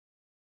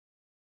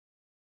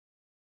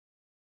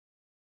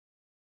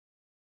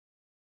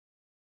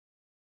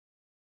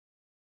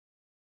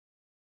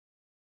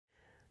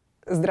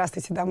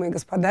Здравствуйте, дамы и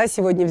господа.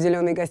 Сегодня в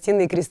 «Зеленой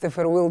гостиной»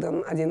 Кристофер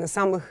Уилдон, один из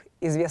самых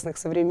известных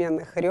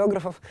современных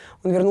хореографов.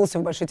 Он вернулся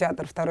в Большой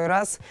театр второй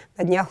раз.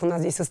 На днях у нас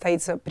здесь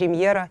состоится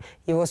премьера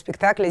его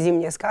спектакля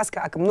 «Зимняя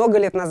сказка». А много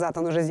лет назад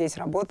он уже здесь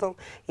работал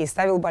и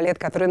ставил балет,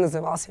 который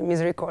назывался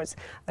 «Misery Chords».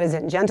 Ladies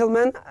and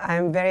gentlemen,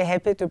 I'm very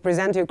happy to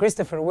present you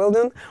Кристофер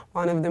Уилдон,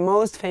 one of the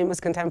most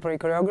famous contemporary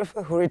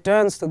choreographers who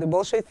returns to the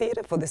Bolshoi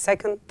Theatre for the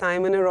second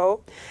time in a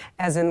row.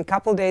 As in a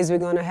couple days we're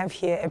going to have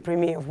here a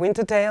premiere of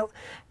Winter Tale,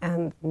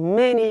 and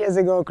many years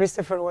ago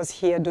Kристофер was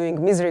here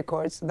doing Misery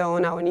Chords, though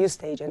on our new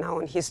stage and now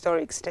on historic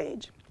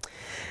stage.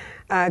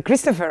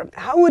 Kристофер,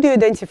 how would you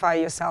identify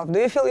yourself? Do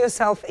you feel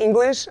yourself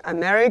English,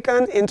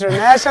 American,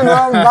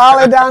 international,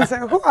 ballet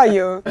dancer? Who are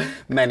you?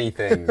 Many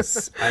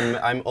things.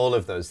 I'm all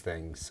of those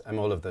things. I'm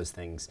all of those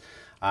things.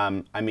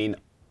 I mean,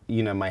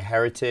 you know, my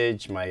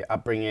heritage, my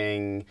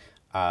upbringing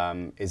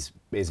is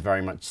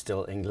very much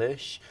still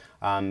English,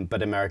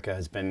 but America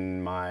has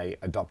been my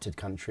adopted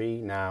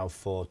country now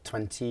for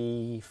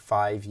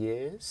 25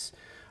 years.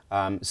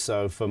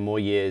 So for more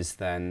years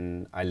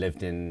than I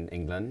lived in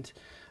England.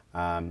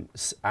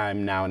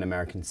 I'm now an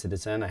American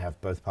citizen. I have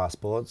both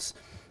passports.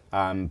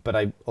 But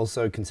I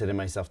also consider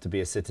myself to be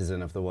a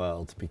citizen of the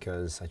world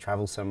because I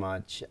travel so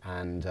much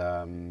and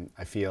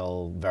I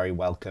feel very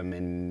welcome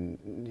in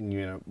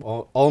you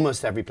know,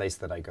 almost every place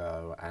that I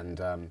go,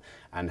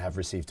 and have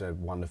received a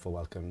wonderful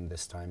welcome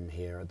this time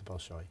here at the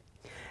Bolshoi.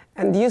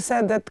 And you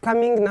said that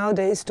coming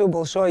nowadays to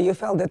Bolshoi, you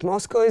felt that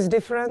Moscow is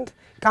different,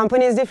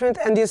 company is different,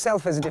 and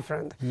yourself is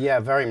different. Yeah,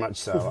 very much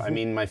so. I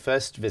mean, my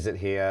first visit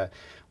here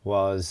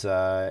was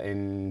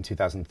in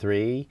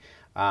 2003.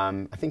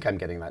 I think I'm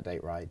getting that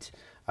date right.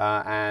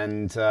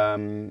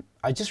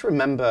 I just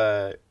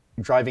remember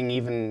driving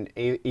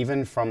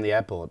even from the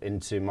airport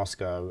into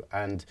Moscow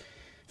and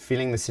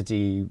feeling the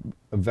city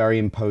very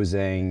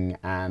imposing,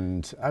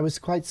 and I was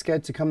quite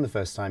scared to come the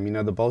first time. You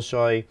know, the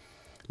Bolshoi,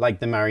 like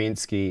the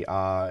Mariinsky,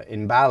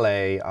 in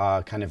ballet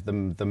are kind of the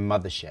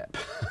mothership.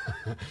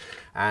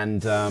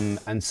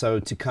 and so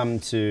to come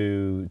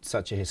to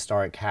such a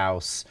historic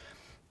house,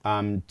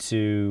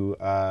 to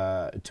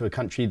a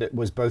country that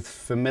was both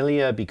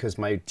familiar because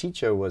my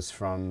teacher was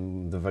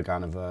from the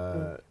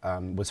Vaganova,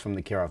 was from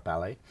the Kirov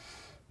Ballet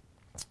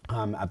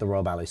at the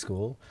Royal Ballet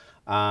School.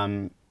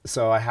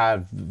 So I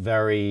had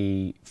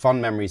very fond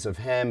memories of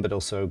him, but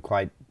also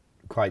quite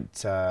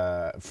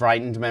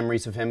frightened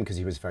memories of him because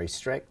he was very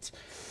strict.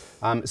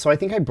 So I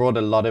think I brought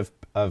a lot of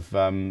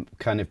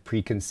kind of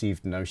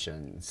preconceived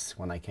notions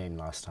when I came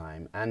last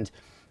time. And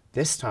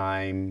this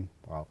time,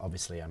 well,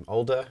 obviously I'm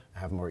older, I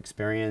have more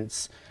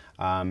experience,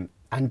 and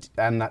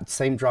that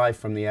same drive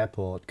from the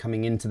airport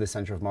coming into the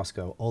center of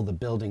Moscow, all the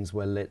buildings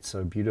were lit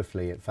so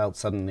beautifully. It felt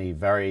suddenly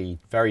very,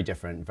 very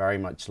different, very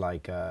much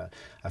like a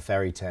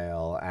fairy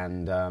tale.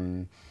 And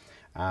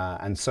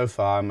so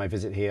far, my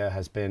visit here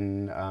has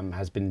been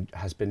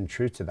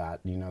true to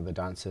that. You know, the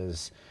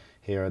dancers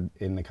here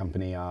in the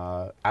company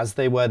are, as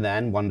they were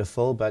then,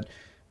 wonderful, but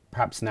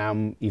perhaps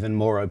now even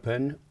more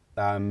open,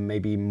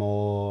 maybe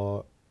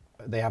more.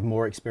 They have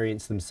more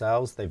experience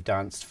themselves. They've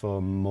danced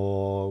for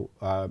more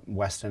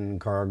Western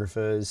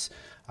choreographers.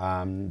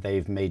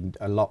 They've made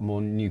a lot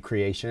more new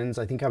creations.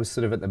 I think I was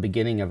sort of at the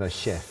beginning of a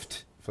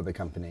shift for the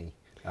company,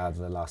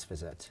 the last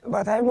visit.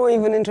 But I'm more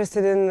even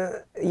interested in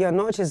your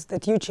notice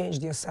that you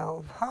changed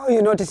yourself. How are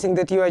you noticing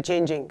that you are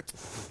changing?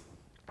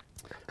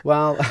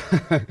 Well,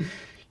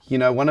 you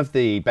know, one of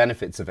the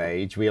benefits of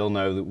age, we all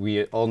know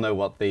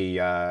what the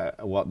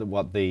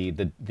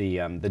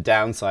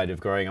downside of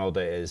growing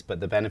older is, but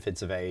the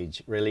benefits of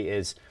age really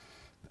is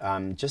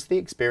just the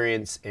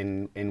experience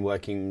in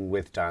working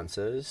with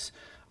dancers.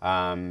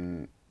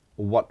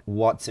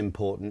 What's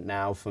important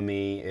now for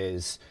me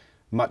is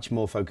much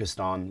more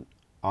focused on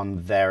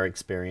their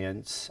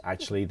experience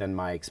actually than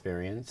my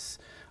experience.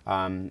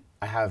 I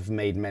have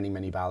made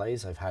many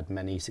ballets. I've had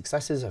many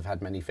successes. I've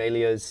had many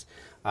failures.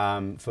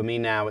 For me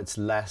now, it's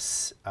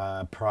less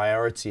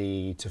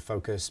priority to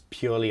focus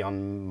purely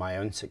on my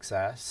own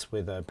success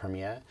with a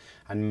premiere,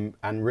 and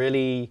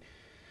really,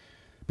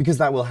 because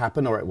that will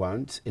happen or it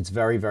won't. It's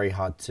very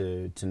hard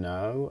to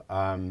know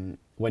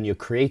when you're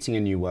creating a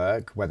new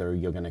work whether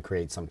you're going to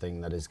create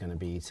something that is going to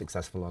be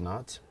successful or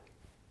not.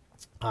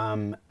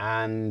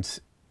 And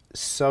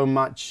so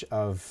much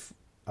of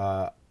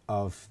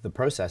the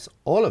process,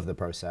 all of the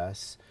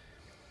process,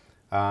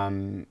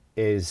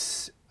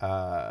 is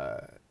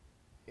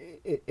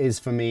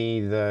for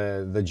me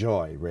the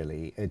joy,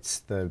 really. It's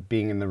the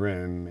being in the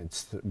room,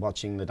 it's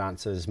watching the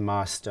dancers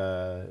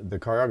master the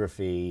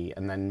choreography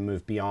and then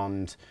move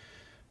beyond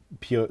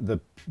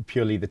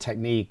purely the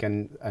technique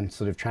and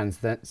sort of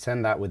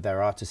transcend that with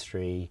their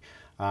artistry.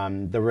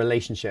 The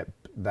relationship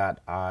that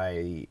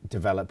I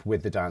develop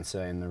with the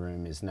dancer in the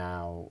room is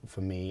now,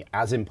 for me,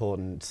 as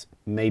important,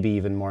 maybe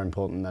even more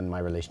important than my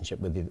relationship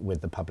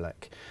with the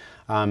public.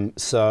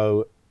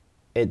 So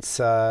it's,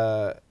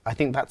 I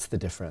think that's the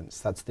difference,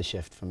 that's the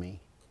shift for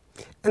me.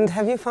 And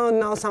have you found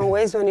now some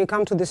ways when you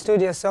come to the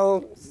studio,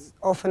 so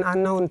often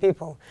unknown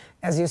people.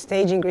 As you're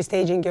staging,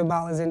 restaging your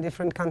ballets in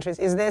different countries,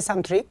 is there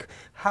some trick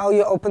how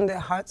you open their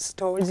hearts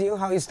towards you,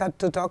 how you start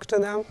to talk to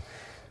them?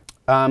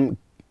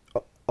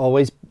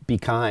 Always be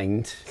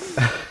kind.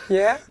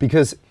 Yeah?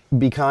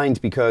 Be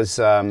kind because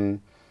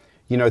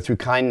you know, through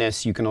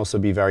kindness you can also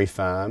be very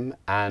firm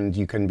and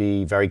you can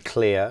be very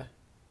clear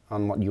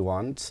on what you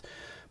want.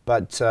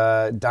 But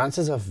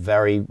dancers are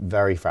very,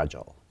 very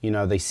fragile. You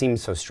know, they seem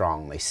so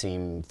strong. They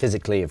seem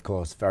physically, of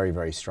course, very,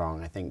 very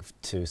strong. I think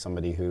to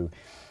somebody who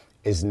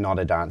is not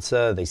a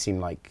dancer, they seem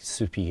like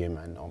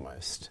superhuman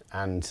almost.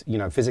 And, you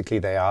know, physically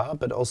they are,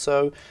 but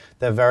also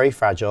they're very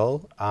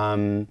fragile.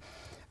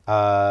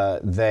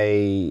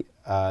 They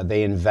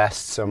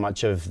invest so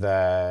much of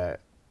their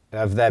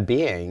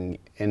being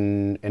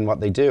in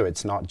what they do.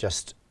 It's not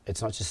just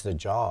a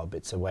job,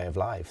 it's a way of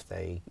life.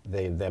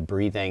 They're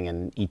breathing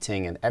and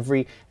eating, and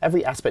every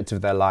aspect of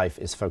their life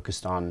is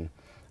focused on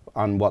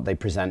what they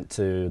present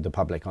to the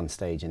public on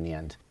stage in the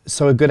end.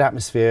 So a good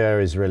atmosphere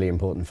is really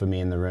important for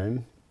me in the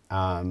room.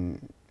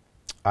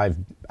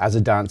 As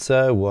a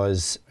dancer,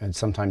 was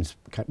sometimes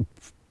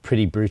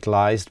pretty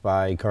brutalized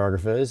by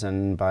choreographers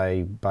and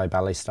by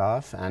ballet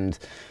staff,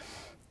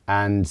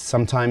 and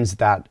sometimes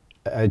that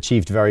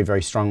achieved very,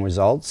 very strong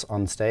results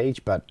on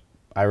stage, but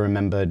I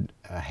remembered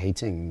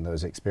hating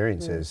those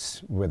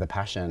experiences with a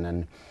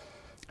passion,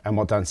 and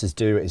what dancers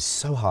do is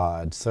so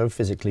hard, so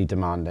physically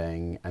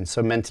demanding, and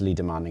so mentally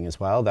demanding as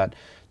well, that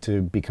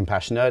to be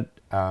compassionate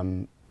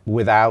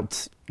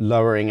without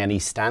lowering any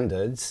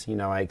standards, you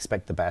know, I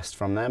expect the best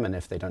from them, and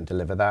if they don't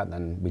deliver that,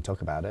 then we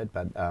talk about it.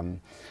 But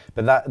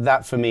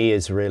that for me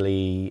is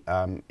really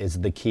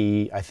is the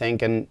key, I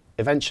think, and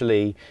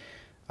eventually,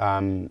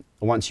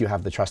 once you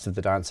have the trust of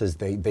the dancers,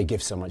 they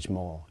give so much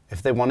more.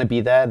 If they want to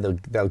be there,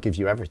 they'll give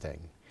you everything.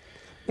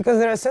 Because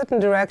there are certain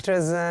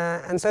directors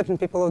and certain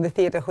people of the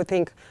theater who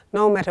think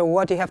no matter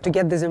what, you have to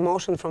get this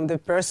emotion from the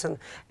person,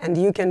 and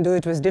you can do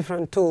it with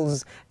different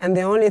tools. And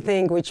the only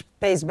thing which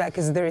pays back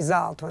is the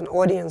result. An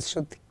audience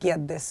should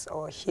get this,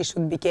 or he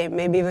should become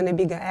maybe even a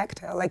bigger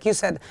actor. Like you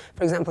said,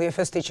 for example, your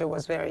first teacher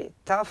was very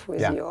tough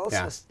with you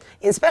also,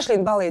 especially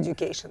in ballet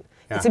education.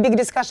 Yeah. It's a big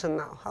discussion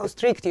now. How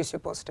strict you're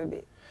supposed to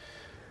be?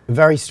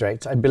 Very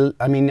strict. I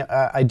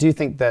do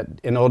think that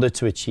in order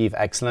to achieve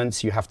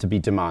excellence, you have to be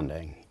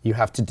demanding. You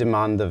have to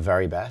demand the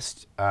very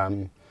best.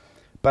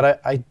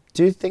 But I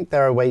do think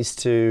there are ways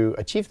to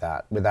achieve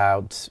that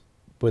without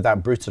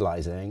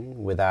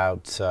brutalizing,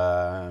 without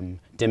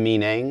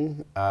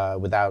demeaning,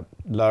 without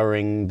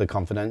lowering the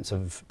confidence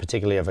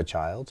particularly of a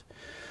child.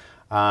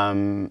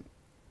 I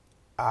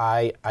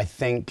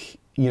think,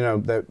 you know,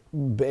 that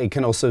it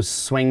can also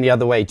swing the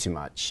other way too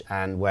much,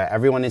 and where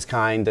everyone is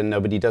kind and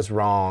nobody does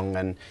wrong,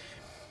 and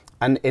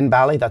in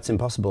ballet that's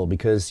impossible,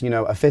 because, you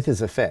know, a fifth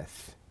is a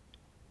fifth.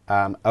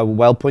 A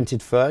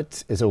well-pointed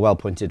foot is a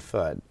well-pointed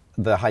foot.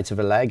 The height of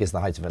a leg is the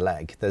height of a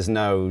leg. There's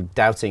no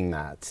doubting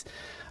that.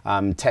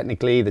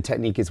 Technically, the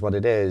technique is what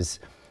it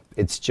is.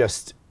 It's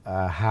just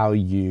how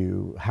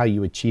you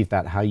achieve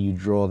that, how you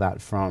draw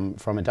that from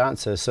a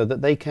dancer, so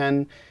that they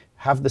can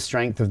have the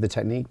strength of the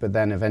technique, but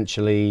then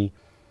eventually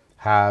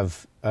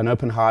have an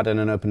open heart and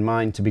an open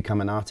mind to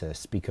become an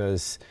artist.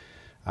 Because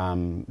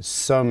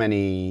so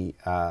many,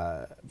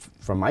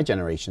 from my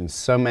generation,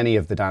 so many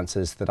of the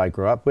dancers that I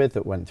grew up with,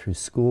 that went through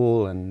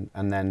school and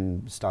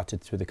then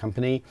started through the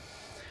company,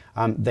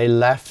 they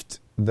left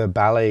the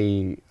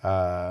ballet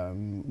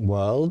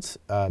world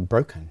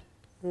broken.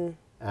 Mm.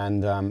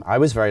 And I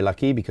was very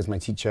lucky because my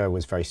teacher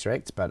was very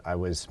strict, but I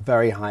was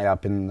very high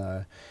up in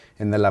the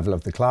level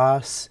of the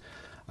class.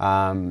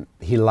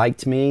 He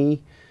liked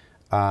me,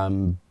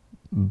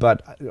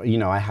 but you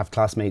know, I have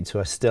classmates who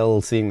are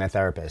still seeing their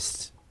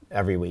therapists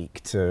every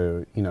week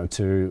to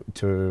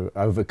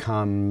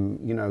overcome,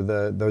 you know,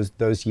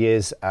 those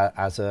years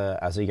as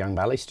a young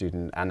ballet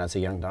student and as a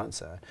young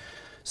dancer.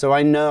 So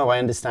I know, I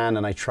understand,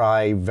 and I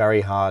try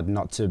very hard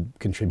not to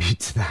contribute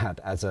to that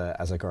as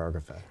a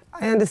choreographer.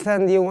 I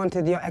understand you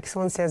wanted your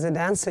excellency as a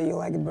dancer. You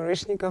liked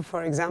Baryshnikov,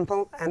 for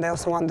example, and I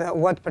also wonder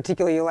what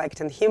particularly you liked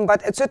in him.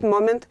 But at a certain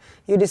moment,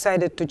 you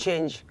decided to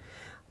change.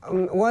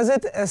 Was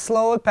it a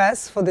slower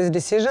path for this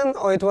decision,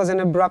 or it was an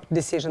abrupt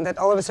decision that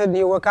all of a sudden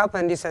you woke up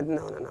and you said,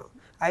 no,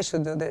 I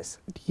should do this?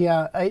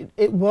 Yeah,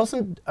 it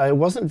wasn't. I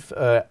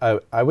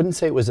wouldn't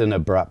say it was an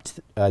abrupt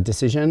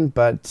decision,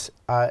 but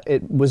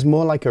it was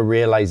more like a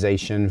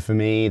realization for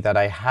me that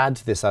I had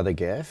this other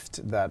gift,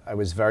 that I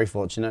was very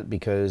fortunate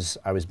because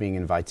I was being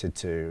invited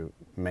to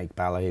make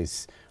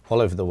ballets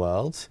all over the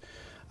world.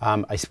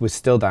 I was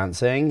still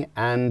dancing,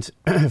 and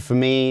for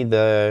me,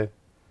 the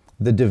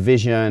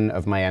division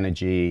of my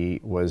energy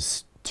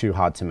was too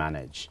hard to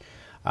manage.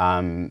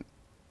 And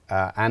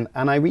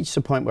I reached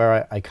a point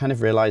where I kind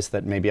of realized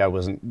that maybe I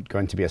wasn't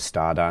going to be a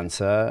star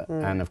dancer.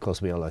 Mm. And of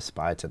course we all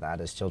aspire to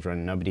that as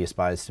children. Nobody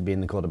aspires to be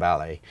in the corps de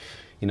ballet.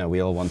 You know,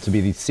 we all want to be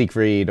the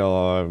Siegfried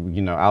or,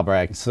 you know,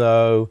 Albrecht.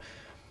 So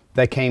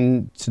there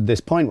came to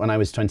this point when I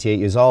was 28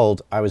 years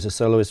old. I was a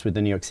soloist with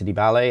the New York City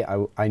Ballet.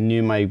 I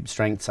knew my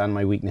strengths and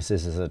my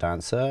weaknesses as a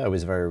dancer. I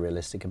was very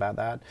realistic about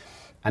that.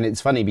 And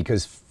it's funny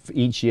because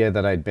each year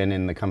that I'd been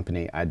in the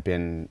company, I'd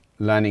been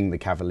learning the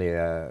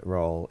Cavalier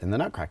role in the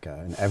Nutcracker.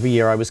 And every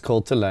year I was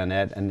called to learn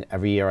it, and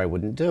every year I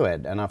wouldn't do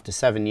it. And after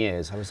 7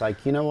 years, I was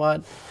like, you know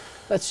what?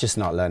 Let's just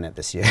not learn it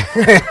this year.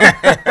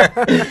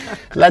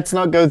 Let's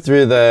not go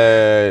through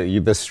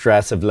the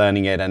stress of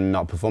learning it and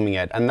not performing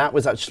it. And that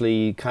was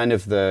actually kind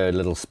of the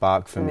little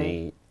spark for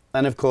me.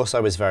 And of course, I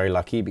was very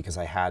lucky because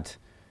I had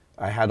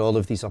all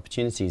of these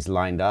opportunities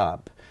lined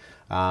up.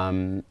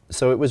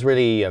 So it was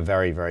really a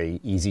very,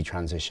 very easy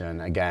transition.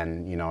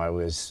 Again, you know, I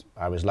was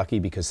lucky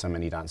because so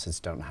many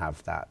dancers don't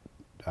have that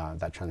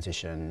that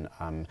transition,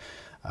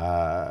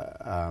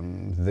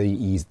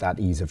 that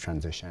ease of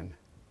transition.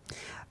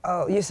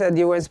 You said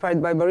you were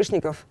inspired by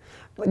Baryshnikov.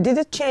 But did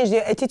it change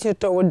your attitude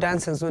toward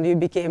dancers when you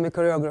became a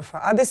choreographer?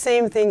 Are the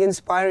same thing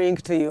inspiring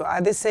to you?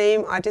 Are the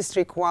same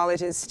artistry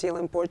qualities still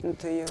important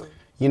to you?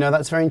 You know,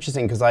 that's very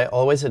interesting because I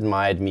always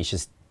admired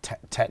Misha's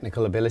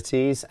technical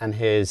abilities and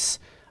his,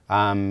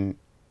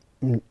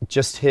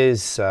 just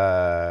his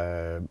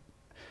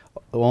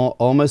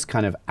almost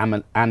kind of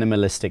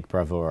animalistic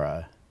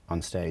bravura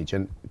on stage,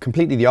 and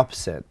completely the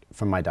opposite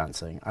from my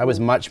dancing. I was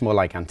much more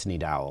like Anthony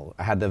Dowell.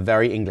 I had the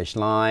very English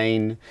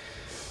line.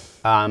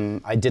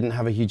 I didn't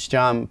have a huge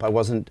jump. I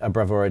wasn't a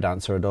bravura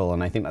dancer at all,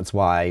 and I think that's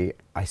why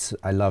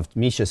I loved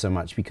Misha so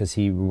much, because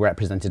he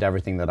represented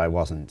everything that I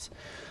wasn't.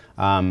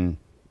 And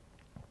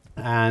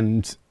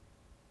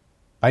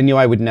I knew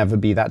I would never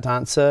be that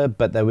dancer,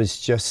 but there was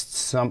just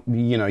some,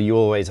 you know, you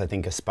always, I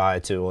think, aspire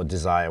to or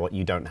desire what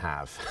you don't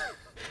have.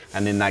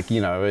 And in that,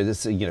 you know,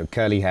 it's, you know,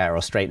 curly hair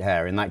or straight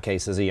hair. In that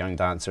case, as a young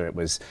dancer, it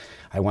was,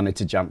 I wanted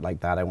to jump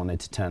like that. I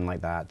wanted to turn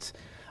like that.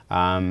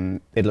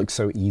 It looked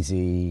so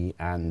easy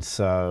and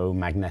so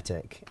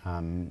magnetic.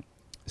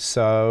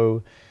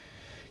 So,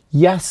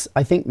 yes,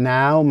 I think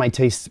now my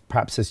taste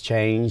perhaps has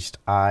changed.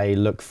 I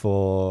look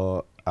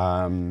for,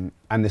 and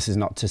this is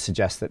not to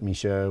suggest that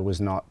Misha was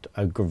not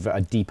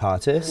a deep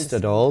artist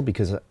at all,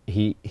 because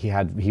he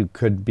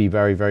could be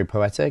very, very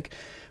poetic.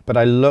 But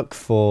I look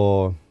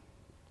for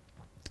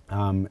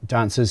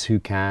dancers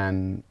who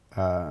can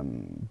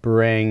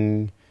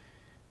bring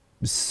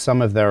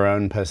some of their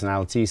own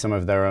personality, some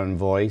of their own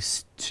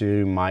voice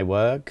to my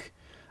work.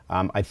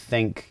 I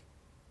think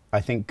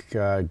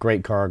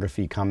great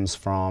choreography comes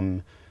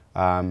from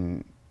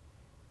a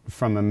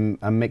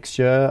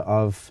mixture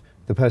of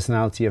the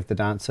personality of the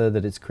dancer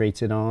that it's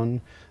created on,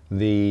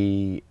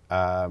 their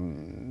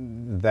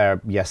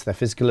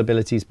physical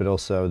abilities, but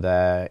also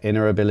their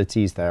inner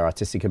abilities, their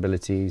artistic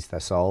abilities, their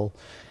soul.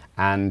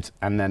 And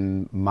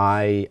then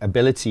my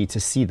ability to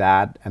see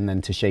that and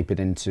then to shape it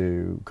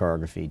into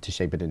choreography, to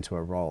shape it into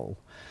a role.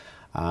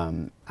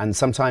 And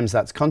sometimes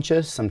that's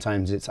conscious,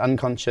 sometimes it's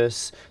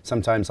unconscious,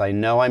 sometimes I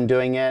know I'm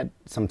doing it,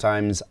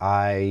 sometimes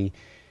I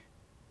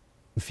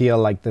feel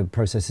like the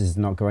process is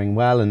not going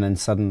well, and then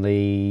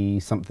suddenly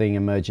something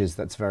emerges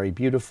that's very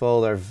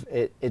beautiful.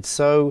 It's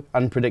so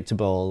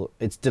unpredictable.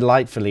 It's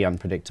delightfully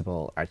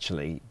unpredictable,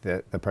 actually,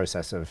 the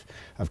process of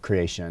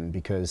creation,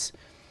 because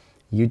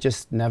you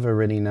just never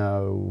really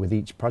know with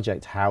each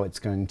project how it's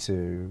going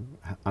to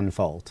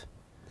unfold.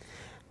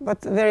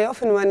 But very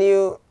often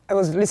I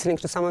was listening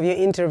to some of your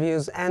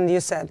interviews, and you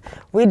said,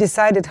 we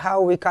decided how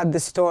we cut the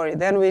story,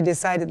 then we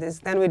decided this,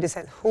 then we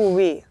decided who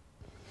we.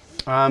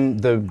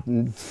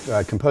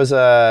 The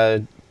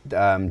composer,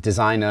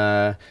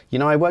 designer, you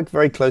know, I work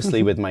very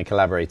closely with my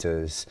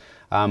collaborators.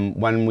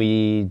 When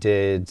we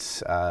did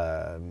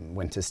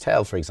Winter's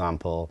Tale, for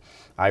example,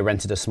 I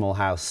rented a small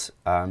house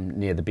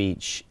near the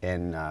beach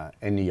in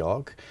New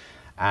York,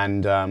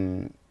 and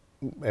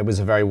it was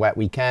a very wet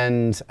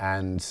weekend,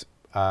 and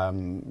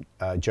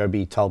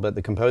Joby Talbot,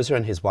 the composer,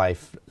 and his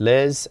wife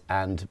Liz,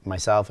 and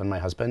myself and my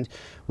husband,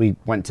 we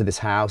went to this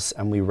house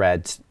and we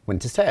read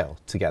Winter's Tale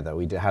together.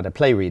 We had a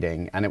play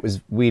reading, and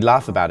we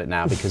laugh about it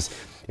now because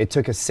it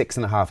took us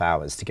 6.5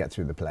 hours to get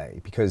through the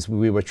play, because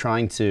we were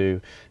trying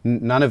to,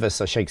 none of us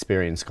are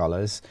Shakespearean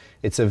scholars.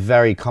 It's a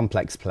very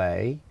complex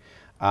play,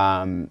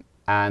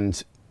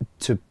 and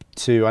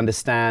to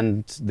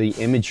understand the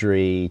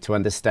imagery, to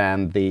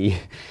understand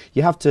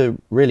you have to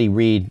really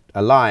read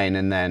a line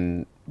and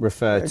then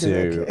refer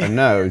to a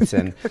note,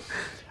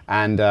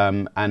 and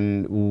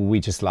we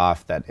just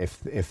laughed that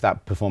if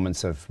that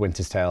performance of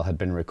Winter's Tale had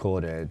been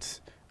recorded,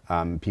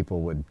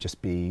 people would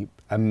just be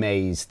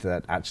amazed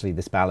that actually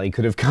this ballet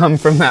could have come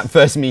from that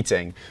first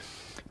meeting.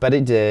 But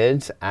it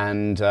did,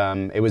 and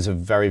it was a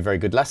very, very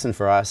good lesson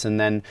for us. And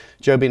then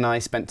Joby and I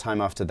spent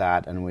time after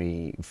that, and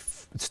we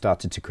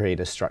started to create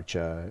a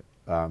structure,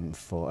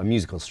 for a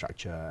musical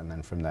structure. And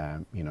then from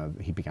there, you know,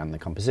 he began the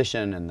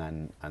composition, and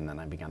then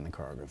I began the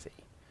choreography.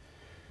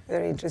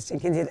 Very interesting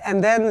indeed.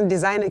 And then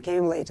designer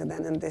came later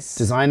then in this.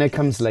 Designer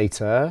comes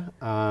later.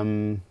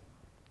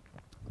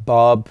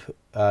 Bob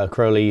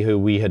Crowley, who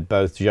we had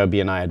both, Joby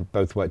and I had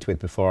both worked with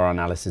before on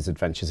Alice's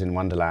Adventures in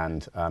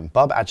Wonderland.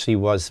 Bob actually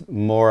was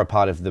more a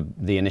part of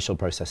the initial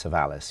process of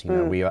Alice. You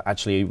know, we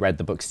actually read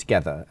the books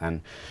together,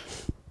 and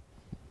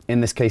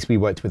in this case we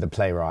worked with a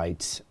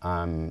playwright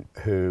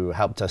who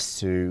helped us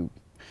to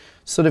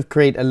sort of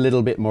create a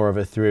little bit more of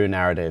a through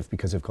narrative,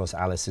 because of course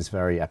Alice is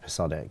very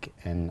episodic,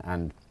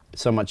 and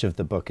so much of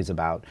the book is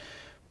about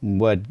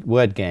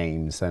word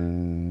games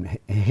and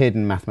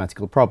hidden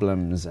mathematical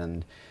problems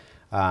and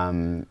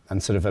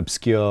sort of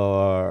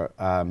obscure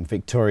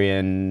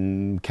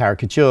Victorian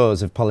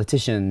caricatures of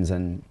politicians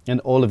and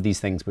all of these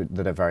things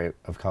that are very,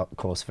 of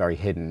course, very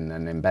hidden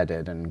and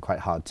embedded and quite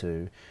hard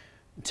to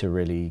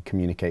really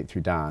communicate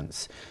through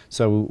dance.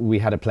 So we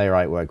had a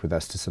playwright work with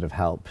us to sort of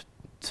help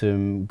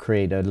to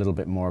create a little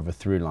bit more of a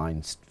through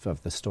line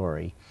of the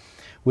story.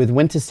 With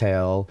Winter's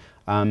Tale,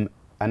 an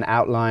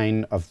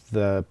outline of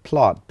the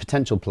plot,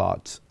 potential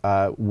plot,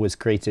 was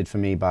created for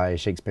me by a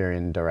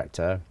Shakespearean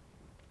director,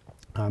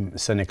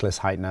 Sir Nicholas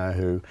Heitner,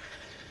 who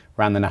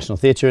ran the National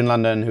Theatre in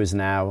London, who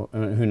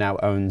now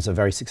owns a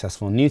very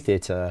successful new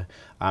theatre,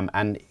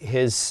 and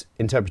his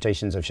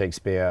interpretations of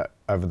Shakespeare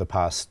over the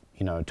past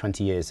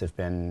 20 years have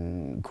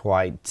been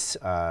quite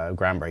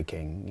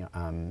groundbreaking,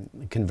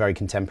 very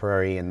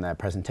contemporary in their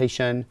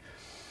presentation,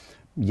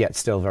 yet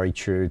still very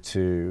true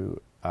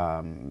to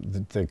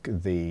the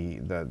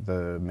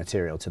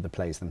material, to the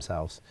plays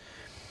themselves.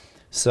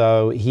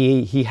 So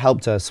he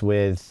helped us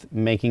with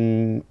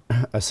making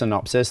a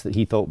synopsis that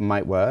he thought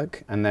might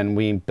work, and then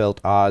we built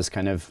ours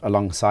kind of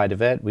alongside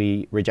of it.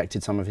 We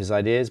rejected some of his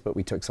ideas, but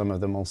we took some of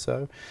them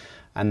also.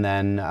 And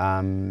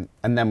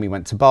then we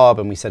went to Bob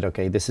and we said,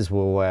 okay, this is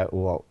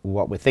what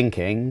we're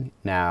thinking.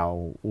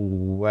 Now,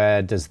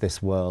 where does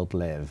this world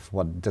live?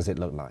 What does it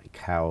look like?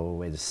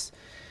 How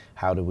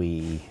do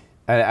we...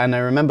 And I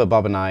remember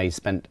Bob and I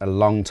spent a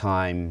long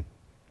time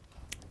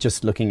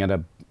just looking at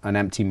an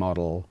empty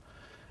model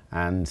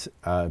and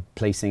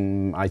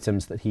placing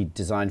items that he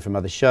designed from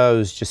other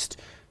shows, just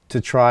to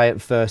try at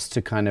first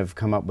to kind of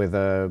come up with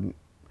a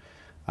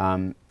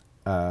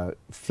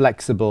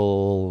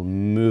flexible,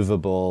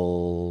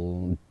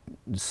 movable,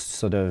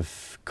 sort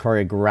of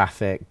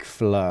choreographic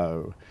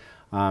flow,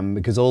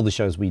 because all the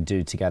shows we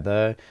do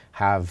together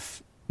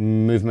have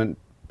movement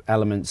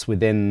elements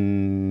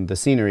within the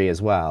scenery as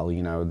well.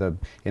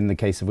 In the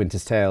case of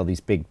Winter's Tale,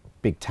 these big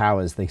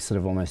towers, they sort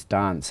of almost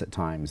dance at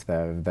times.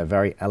 They're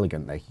very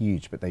elegant, they're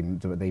huge, but they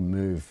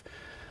move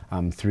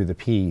through the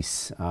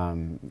piece.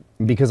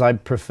 Because I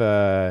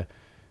prefer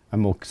a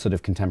more sort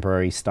of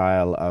contemporary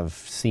style of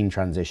scene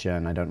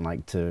transition. I don't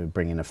like to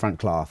bring in a front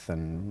cloth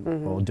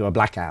or do a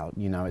blackout.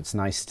 It's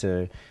nice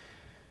to,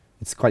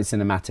 it's quite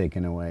cinematic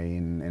in a way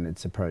in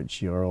its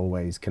approach. You're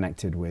always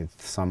connected with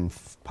some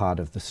part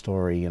of the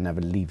story. You're never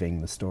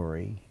leaving the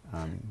story.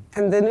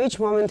 And then which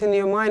moment in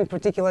your mind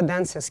particular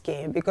dances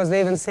came? Because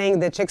they've been saying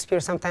that Shakespeare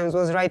sometimes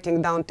was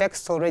writing down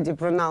texts already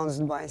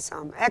pronounced by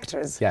some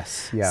actors.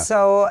 Yes, yeah.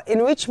 So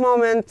in which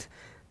moment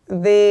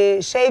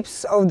the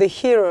shapes of the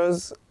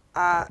heroes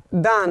are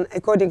done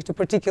according to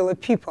particular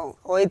people,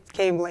 or it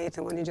came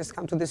later when you just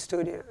come to the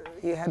studio?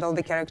 You had all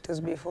the characters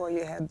before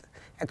you had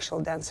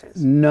actual dancers.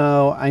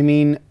 No, I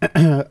mean,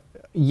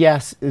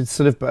 yes, it's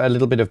sort of a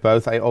little bit of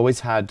both. I always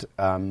had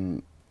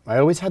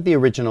the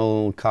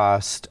original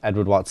cast: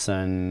 Edward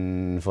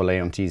Watson for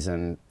Leontes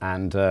and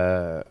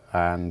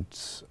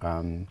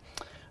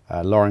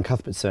Lauren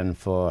Cuthbertson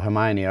for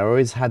Hermione. I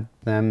always had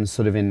them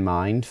sort of in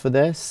mind for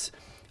this.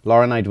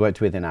 Lauren I'd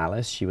worked with in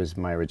Alice. She was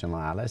my original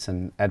Alice,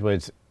 and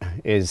Edward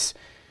is,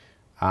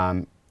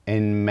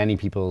 in many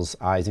people's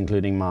eyes,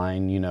 including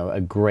mine, a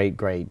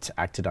great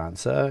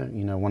actor-dancer,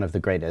 one of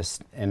the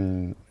greatest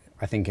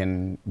I think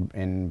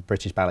in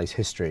British ballet's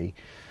history.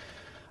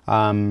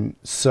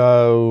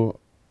 So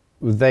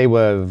they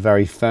were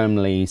very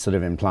firmly sort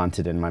of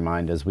implanted in my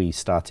mind as we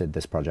started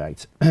this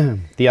project.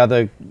 The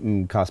other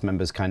cast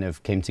members kind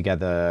of came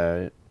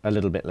together a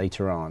little bit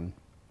later on.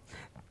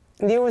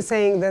 You were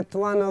saying that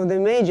one of the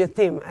major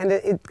themes, and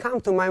it came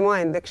to my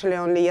mind actually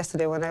only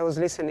yesterday when I was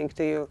listening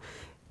to you,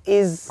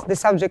 is the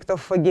subject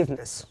of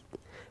forgiveness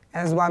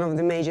as one of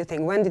the major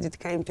things. When did it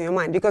come to your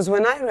mind? Because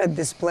when I read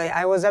this play,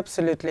 I was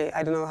absolutely,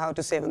 I don't know how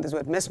to say this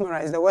word,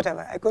 mesmerized or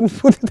whatever. I couldn't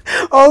put it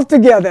all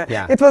together.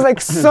 Yeah. It was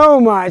like so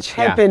much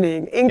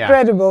happening, yeah.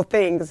 incredible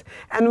things.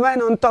 And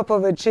when on top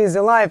of it, she's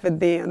alive at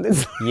the end.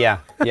 It's yeah.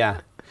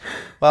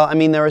 Well, I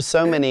mean, there are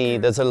so many,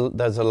 there's a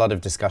lot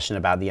of discussion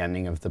about the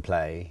ending of the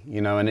play,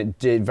 and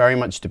it very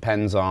much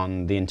depends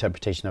on the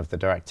interpretation of the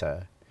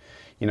director.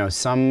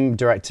 Some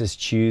directors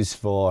choose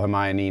for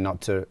Hermione not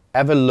to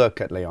ever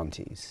look at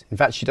Leontes. In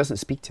fact, she doesn't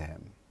speak to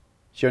him.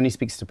 She only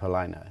speaks to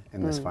Paulina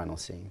in this final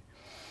scene.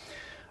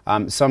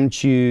 Some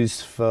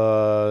choose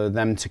for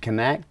them to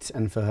connect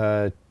and for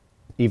her,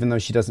 even though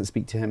she doesn't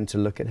speak to him, to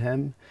look at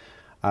him,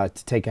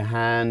 to take a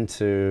hand,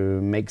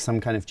 to make some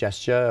kind of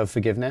gesture of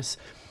forgiveness.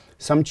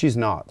 Some choose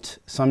not.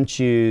 Some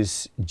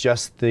choose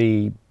just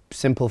the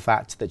simple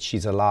fact that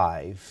she's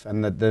alive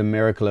and that the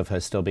miracle of her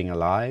still being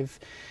alive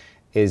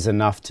is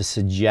enough to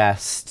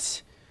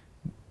suggest,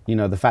 you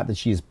know, the fact that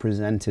she's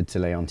presented to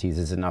Leontes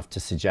is enough to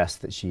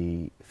suggest that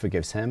she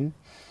forgives him.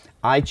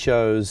 I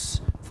chose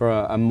for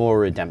a more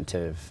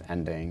redemptive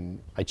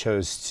ending. I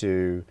chose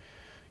to,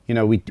 you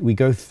know, we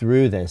go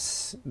through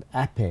this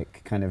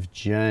epic kind of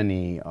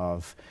journey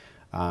of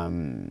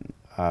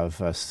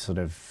a sort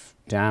of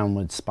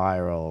downward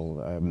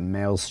spiral, a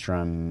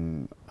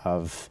maelstrom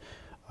of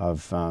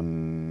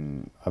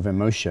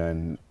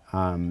emotion,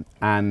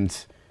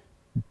 and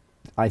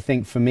I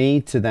think for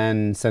me to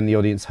then send the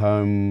audience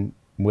home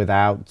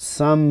without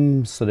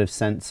some sort of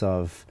sense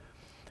of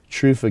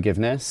true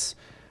forgiveness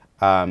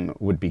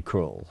would be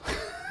cruel.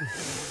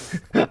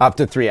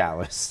 After 3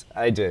 hours,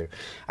 I do.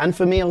 And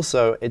for me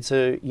also, it's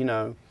a, you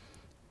know,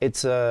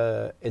 it's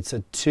a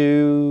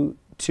too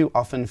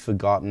often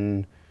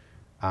forgotten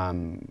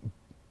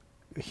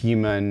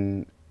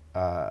human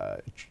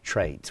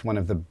trait, one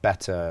of the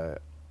better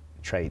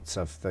traits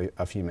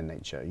of human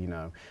nature. You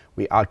know,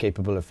 we are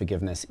capable of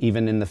forgiveness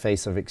even in the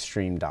face of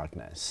extreme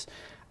darkness,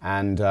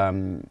 and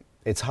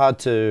it's hard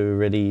to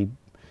really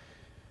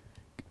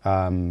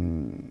I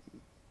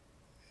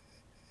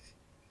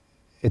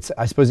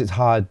suppose it's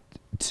hard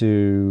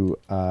to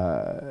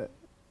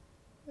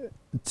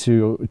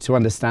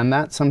understand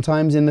that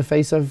sometimes in the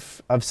face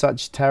of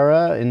such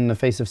terror, in the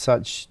face of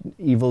such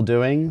evil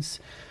doings.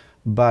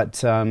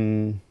 But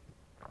I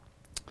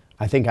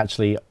think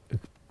actually,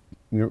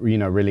 you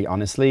know, really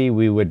honestly,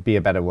 we would be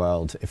a better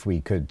world if we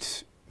could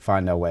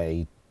find our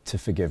way to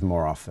forgive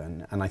more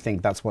often. And I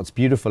think that's what's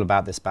beautiful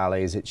about this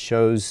ballet, is it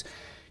shows,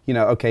 you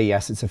know, okay,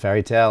 yes, it's a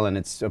fairy tale and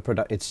it's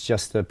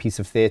just a piece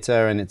of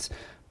theater, and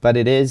but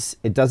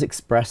it does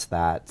express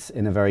that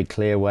in a very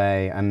clear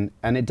way, and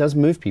it does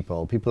move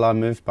people. People are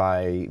moved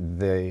by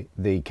the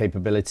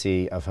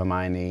capability of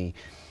Hermione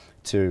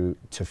to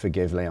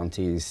forgive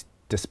Leontes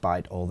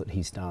despite all that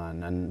he's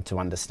done, and to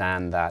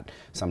understand that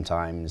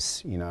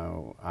sometimes, you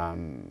know,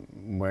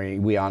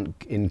 we aren't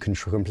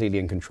completely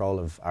in control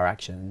of our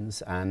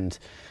actions, and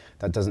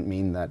that doesn't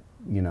mean that,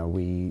 you know,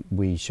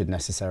 we should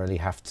necessarily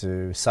have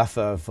to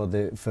suffer for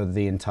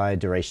the entire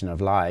duration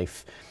of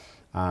life.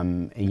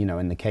 You know,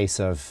 in the case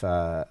of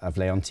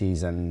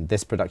Leontes and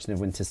this production of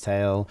Winter's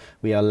Tale,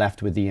 we are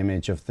left with the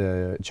image of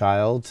the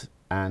child,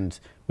 and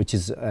which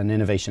is an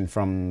innovation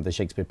from the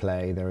Shakespeare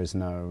play. There is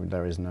no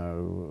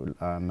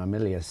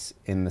Mamilius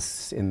in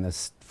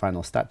this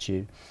final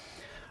statue,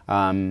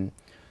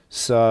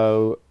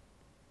 so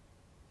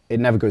it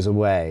never goes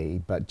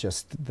away. But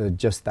just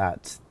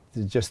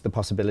the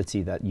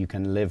possibility that you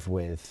can live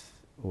with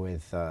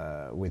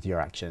your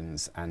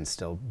actions and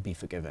still be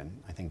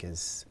forgiven, I think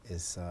is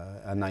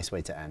a nice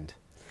way to end.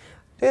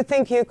 Do you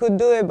think you could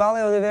do a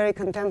ballet on a very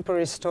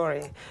contemporary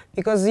story?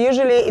 Because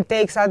usually it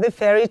takes either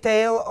fairy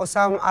tale or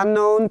some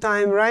unknown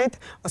time, right?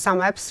 Or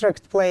some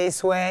abstract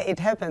place where it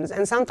happens.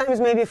 And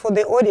sometimes maybe for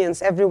the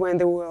audience everywhere in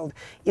the world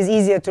is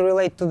easier to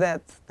relate to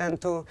that than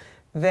to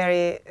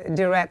very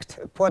direct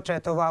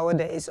portrait of our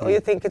days. Or you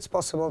think it's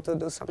possible to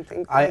do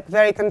something like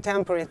very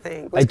contemporary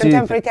thing with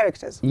contemporary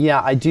characters?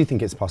 Yeah, I do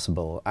think it's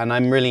possible, and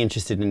I'm really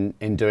interested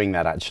in doing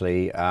that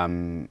actually.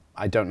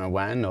 I don't know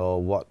when or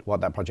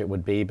what that project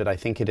would be, but I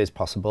think it is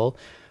possible.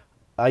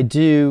 I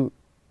do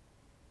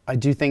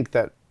think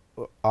that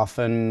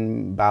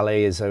often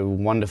ballet is a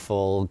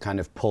wonderful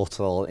kind of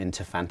portal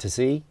into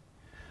fantasy.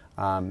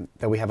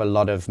 That we have a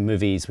lot of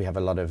movies, we have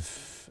a lot of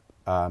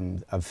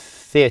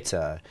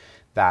theatre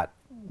that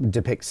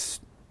depicts,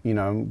 you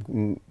know,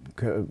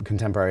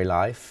 contemporary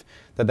life,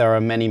 that there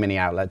are many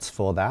outlets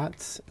for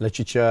that,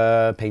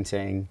 literature,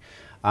 painting,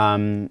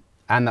 and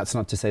that's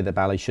not to say that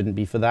ballet shouldn't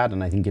be for that,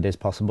 and I think it is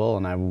possible,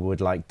 and I would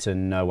like to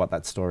know what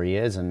that story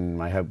is,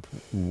 and I hope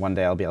one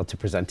day I'll be able to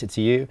present it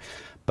to you.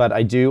 But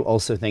I do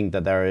also think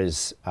that there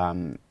is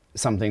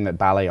something that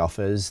ballet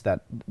offers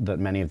that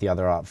many of the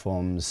other art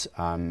forms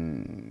are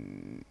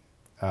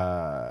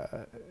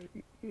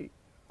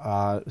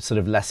sort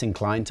of less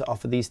inclined to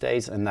offer these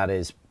days, and that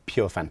is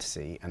pure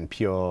fantasy and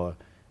pure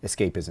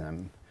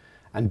escapism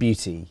and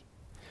beauty.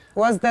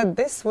 Was that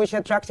this which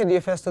attracted you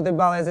first to the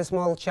ballet as a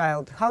small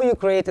child? How you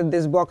created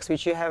this box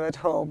which you have at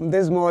home,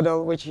 this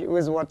model which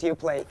is what you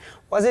play?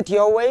 Was it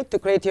your way to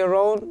create your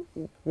own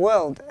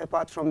world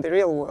apart from the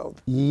real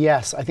world?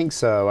 Yes, I think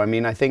so. I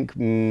mean, I think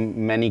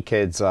many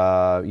kids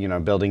are, you know,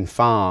 building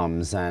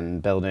farms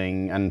and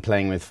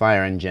playing with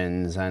fire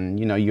engines, and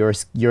you know, you're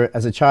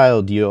as a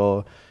child,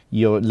 your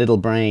little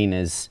brain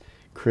is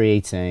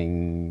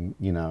creating,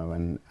 you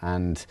know,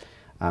 and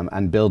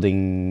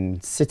building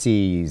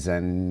cities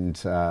and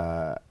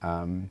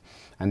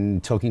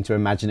talking to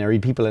imaginary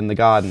people in the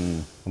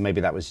garden. Or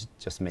maybe that was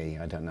just me,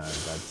 I don't know.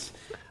 But,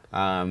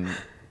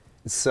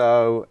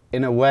 so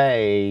in a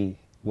way,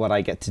 what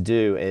I get to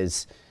do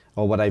is,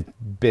 or what I've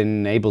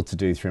been able to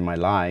do through my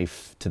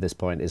life to this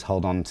point, is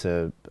hold on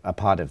to a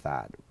part of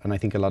that. And I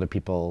think a lot of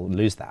people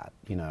lose that,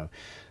 you know.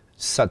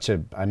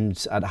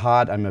 At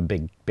heart, I'm a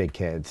big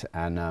kid,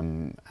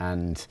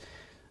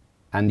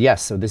 and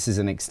yes, so this is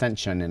an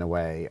extension in a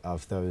way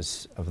of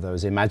those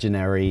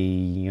imaginary,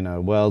 you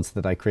know, worlds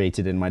that I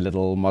created in my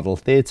little model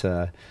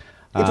theatre.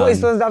 It was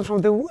done from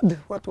the wood.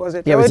 What was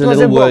it? Yeah, oh, it was a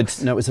little wood.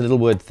 box. No, it was a little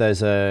wood.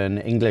 There's an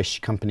English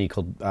company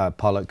called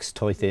Pollock's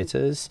Toy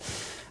Theatres,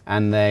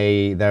 and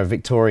they're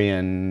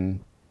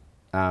Victorian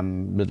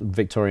little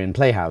Victorian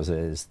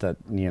playhouses that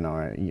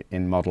are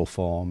in model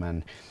form,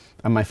 and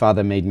my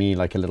father made me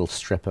like a little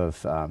strip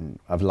of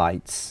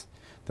lights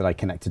that I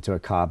connected to a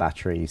car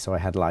battery, so I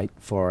had light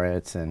for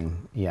it,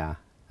 and yeah,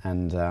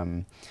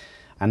 and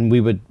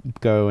we would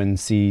go and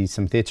see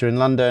some theatre in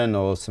London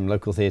or some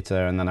local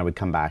theatre, and then I would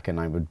come back and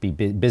I would be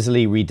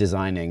busily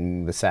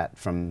redesigning the set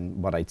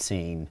from what I'd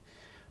seen.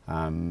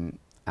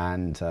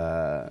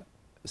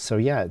 So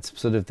yeah,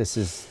 it's sort of, this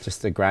is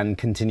just a grand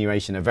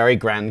continuation, a very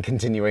grand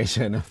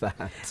continuation of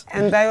that.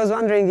 And I was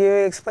wondering, you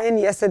explained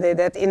yesterday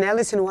that in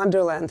Alice in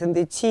Wonderland, in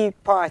the Tea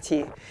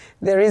Party,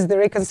 there is the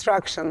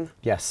reconstruction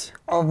Yes.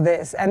 of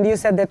this. And you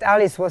said that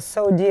Alice was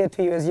so dear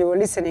to you as you were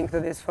listening to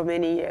this for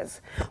many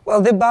years. Well,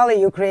 the ballet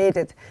you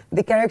created,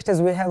 the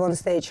characters we have on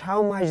stage,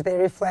 how much they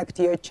reflect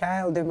your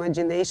child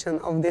imagination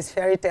of these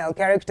fairy tale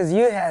characters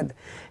you had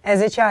as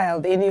a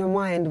child in your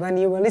mind when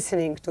you were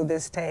listening to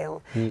this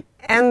tale.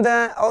 And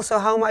also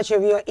how much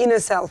of your inner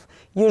self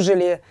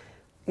usually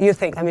you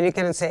think, I mean, you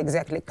cannot say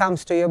exactly,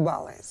 comes to your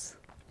ballets.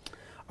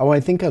 Oh,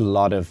 I think a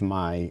lot of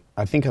my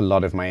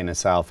inner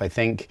self. I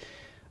think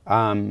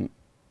I'm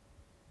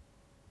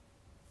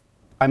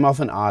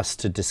often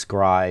asked to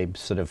describe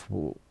sort of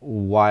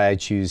why I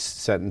choose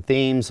certain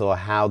themes or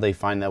how they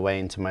find their way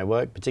into my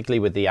work, particularly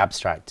with the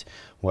abstract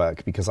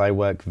work, because I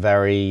work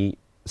very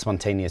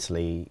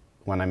spontaneously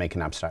when I make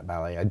an abstract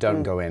ballet. I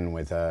don't go in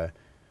with a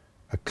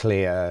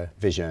clear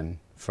vision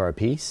for a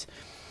piece.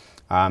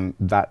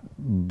 That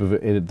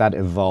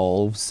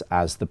evolves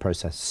as the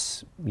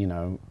process,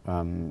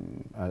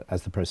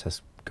 as the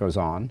process goes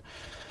on.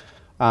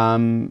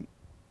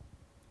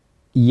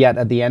 Yet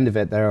at the end of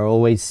it, there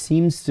always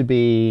seems to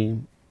be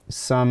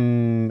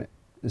some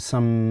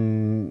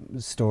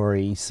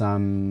story,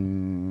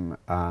 some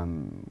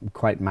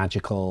quite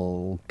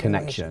magical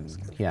connection,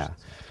 yeah,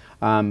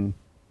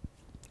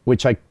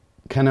 which I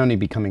can only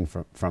be coming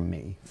from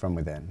me, from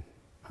within.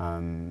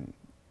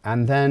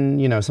 And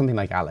then, something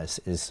like Alice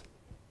is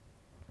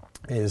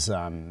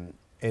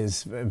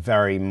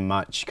very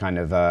much kind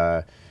of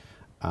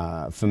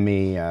for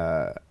me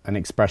an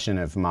expression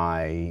of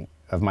my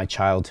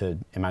childhood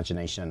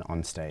imagination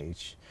on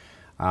stage,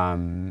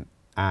 and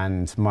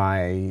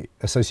my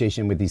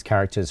association with these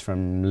characters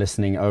from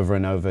listening over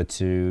and over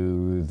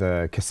to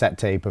the cassette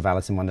tape of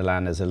Alice in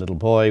Wonderland as a little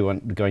boy.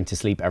 Going to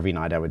sleep every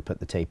night, I would put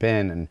the tape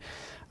in,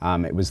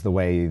 and it was the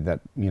way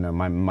that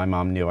my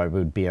mom knew I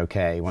would be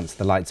okay once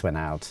the lights went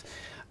out.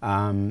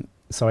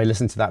 So I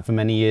listened to that for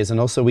many years, and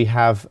also we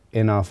have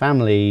in our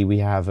family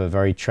a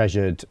very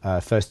treasured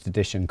first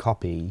edition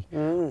copy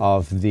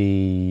of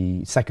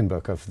the second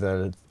book of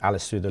the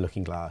Alice Through the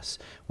Looking Glass,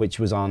 which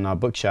was on our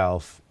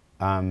bookshelf,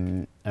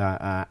 and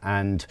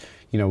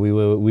we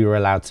were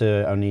allowed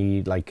to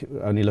only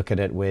look at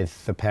it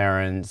with the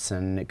parents,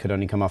 and it could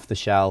only come off the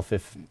shelf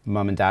if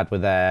mum and dad were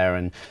there,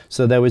 and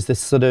so there was this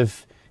sort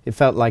of, it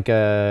felt like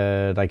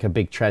a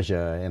big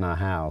treasure in our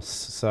house.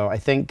 So I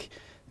think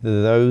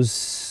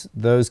those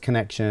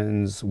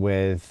connections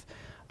with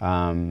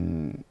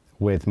my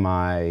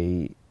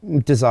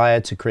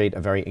desire to create a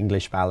very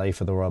English ballet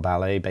for the Royal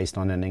Ballet based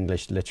on an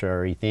English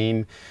literary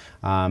theme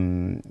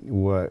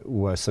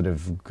were sort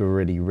of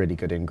really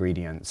good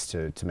ingredients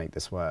to make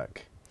this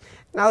work.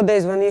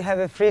 Nowadays, when you have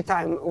a free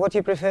time, what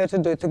you prefer to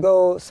do? To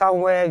go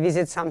somewhere,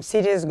 visit some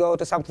cities, go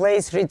to some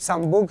place, read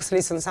some books,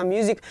 listen some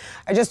music?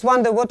 I just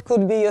wonder what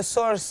could be your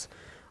source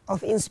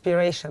of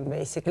inspiration,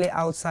 basically,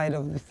 outside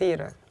of the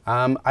theater.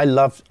 I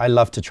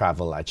love to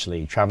travel,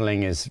 actually.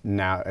 Traveling is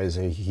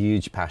a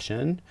huge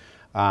passion.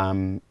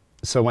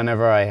 So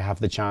whenever I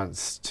have the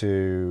chance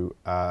to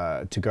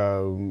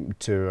go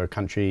to a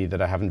country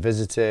that I haven't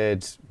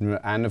visited,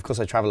 and of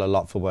course I travel a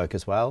lot for work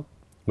as well,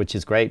 which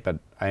is great, but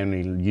I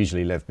only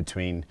usually live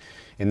between,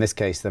 in this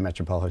case, the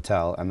Metropole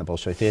Hotel and the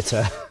Bolshoi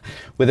Theatre,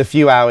 with a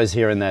few hours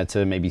here and there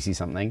to maybe see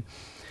something.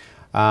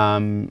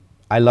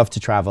 I love to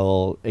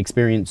travel,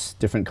 experience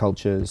different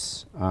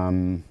cultures.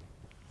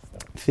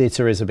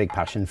 Theatre is a big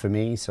passion for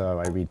me, so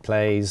I read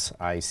plays,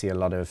 I see a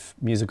lot of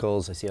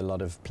musicals, I see a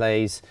lot of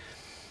plays.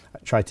 I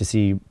try to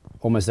see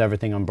almost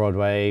everything on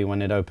Broadway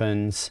when it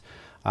opens.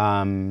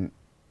 And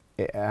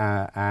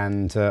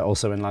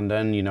also in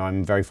London,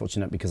 I'm very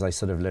fortunate because I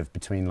sort of live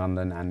between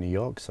London and New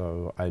York,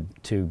 so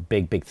two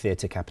big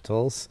theatre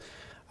capitals.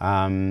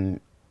 And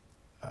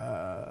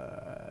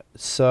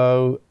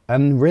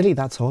really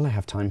that's all I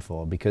have time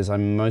for, because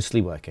I'm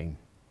mostly working,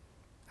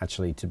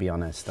 actually, to be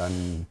honest.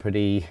 I'm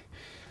pretty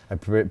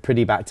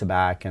back to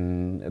back,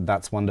 and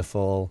that's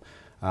wonderful.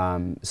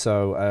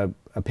 So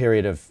a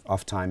period of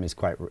off time is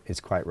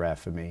quite rare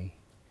for me.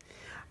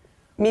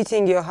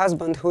 Meeting your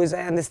husband, who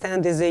I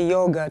understand is a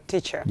yoga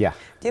teacher. Yeah.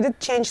 Did it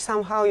change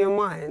somehow your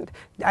mind?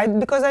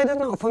 Because I don't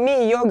know, for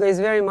me yoga is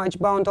very much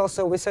bound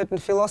also with certain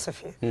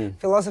philosophy.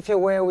 Philosophy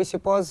where we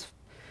suppose,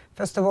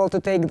 first of all,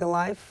 to take the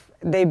life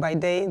day by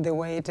day, the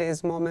way it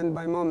is, moment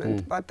by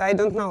moment. But I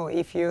don't know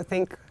if you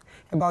think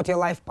about your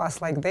life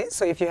path like this?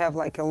 So if you have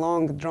like a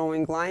long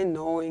drawing line,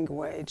 knowing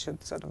where it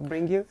should sort of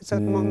bring you at a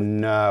certain moment?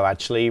 No,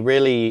 actually,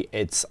 really,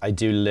 I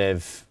do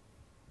live,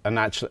 and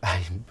actually,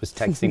 I was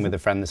texting with a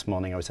friend this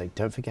morning. I was like,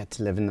 don't forget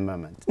to live in the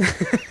moment.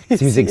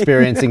 He was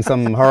experiencing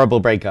some horrible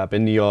breakup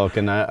in New York,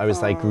 and I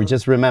was like,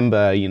 just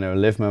remember, you know,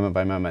 live moment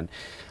by moment.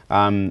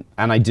 And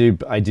I do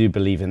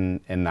believe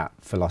in that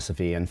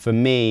philosophy. And for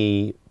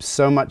me,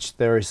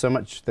 there is so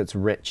much that's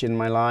rich in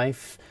my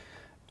life,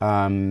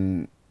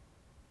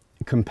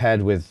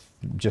 compared with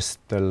just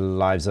the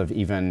lives of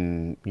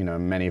even, you know,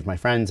 many of my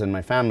friends and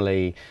my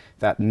family,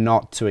 that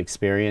not to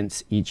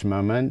experience each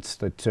moment,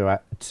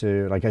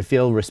 like I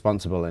feel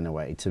responsible in a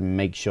way to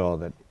make sure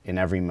that in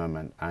every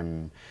moment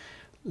I'm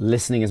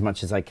listening as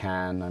much as I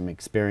can, I'm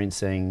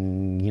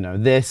experiencing, you know,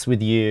 this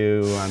with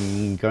you,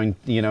 I'm going,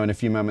 you know, in a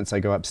few moments I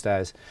go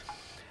upstairs.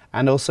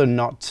 And also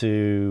not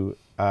to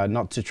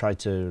try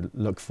to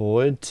look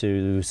forward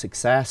to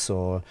success,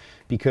 or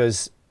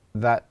because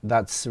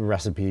that's a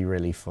recipe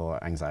really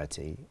for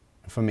anxiety,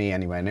 for me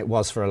anyway, and it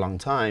was for a long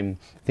time,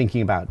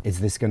 thinking about, is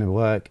this going to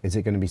work? Is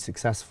it going to be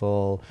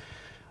successful?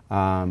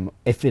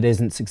 If it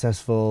isn't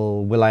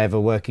successful, will I ever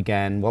work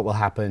again? What will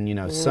happen? You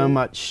know, so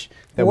much.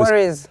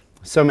 Worries.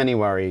 So many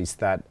worries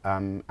that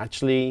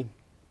actually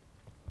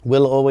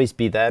will always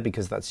be there,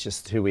 because that's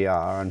just who we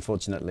are.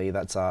 Unfortunately,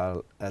 that's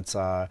how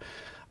we're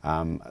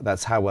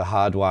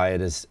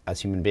hardwired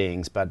as human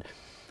beings. But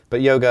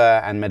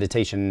yoga and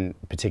meditation,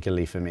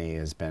 particularly for me,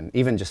 has been,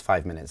 even just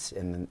 5 minutes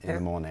in the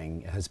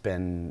morning, has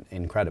been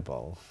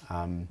incredible.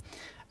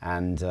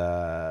 And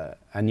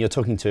you're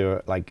talking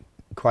to like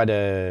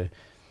to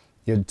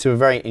a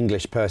very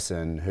English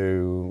person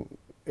who,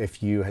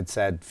 if you had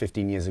said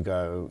 15 years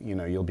ago, you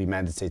know, you'll be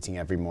meditating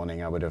every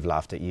morning, I would have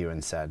laughed at you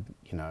and said,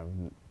 you know,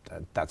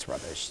 that's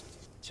rubbish.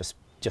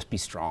 Just be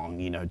strong,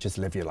 you know, just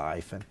live your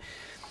life.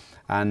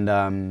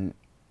 And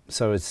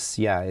so it's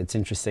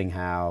interesting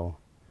how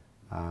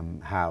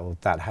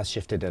that has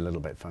shifted a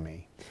little bit for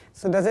me.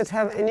 So does it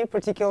have any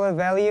particular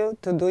value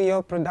to do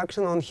your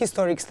production on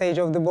historic stage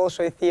of the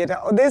Bolshoi theater,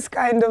 or this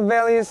kind of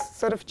values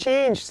sort of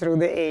change through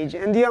the age,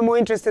 and you are more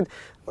interested,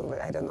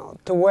 I don't know,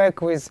 to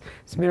work with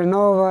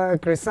Smirnova,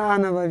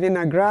 Krisanova,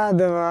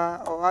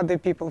 Vinogradova, or other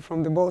people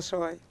from the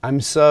Bolshoi? I'm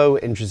so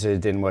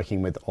interested in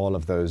working with all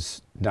of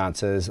those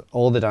dancers,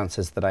 all the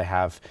dancers that I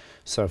have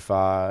so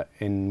far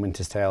in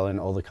Winter's Tale and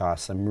all the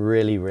casts. I'm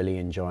really, really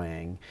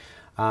enjoying.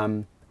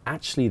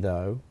 Actually,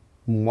 though,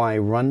 my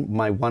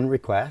one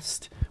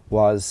request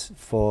was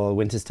for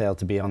Winter's Tale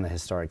to be on the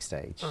historic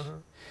stage.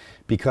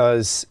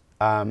 Because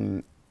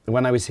when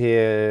I was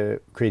here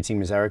creating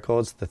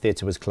Misericords, the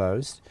theatre was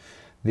closed.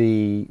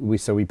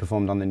 So we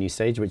performed on the new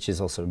stage, which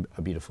is also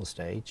a beautiful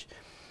stage.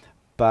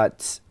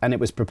 And it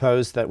was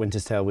proposed that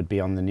Winter's Tale would be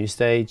on the new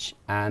stage,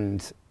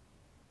 and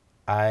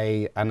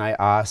I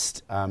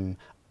asked,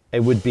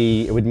 it would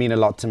mean a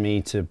lot to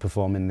me to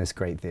perform in this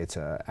great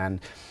theatre. And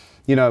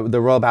you know, the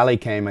Royal Ballet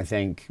came, I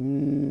think,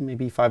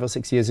 maybe 5 or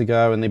 6 years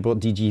ago, and they brought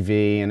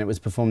DGV, and it was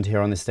performed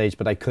here on the stage,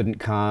 but I couldn't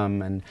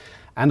come.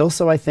 And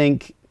also, I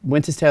think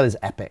Winter's Tale is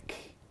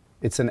epic.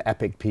 It's an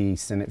epic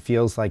piece, and it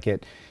feels like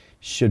it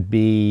should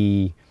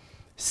be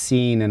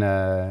seen in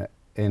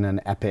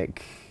an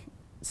epic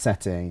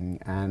setting.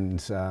 And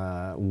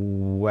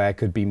where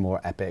could be more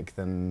epic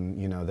than,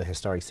 you know, the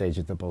historic stage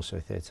of the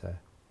Bolshoi Theatre?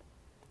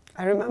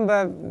 I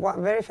remember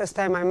very first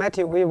time I met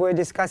you, we were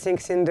discussing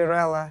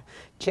Cinderella,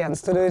 chance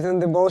to do it in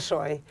the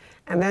Bolshoi,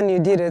 and then you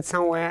did it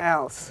somewhere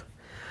else.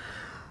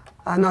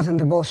 Not in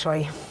the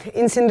Bolshoi.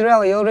 In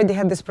Cinderella, you already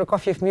had this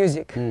Prokofiev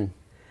music.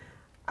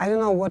 I don't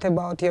know what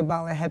about your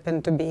ballet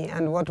happened to be,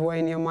 and what were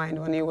in your mind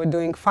when you were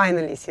doing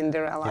finally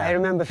Cinderella. I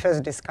remember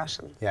first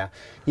discussion. Yeah.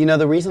 You know,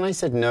 the reason I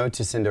said no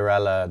to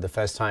Cinderella the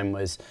first time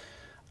was,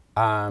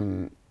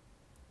 I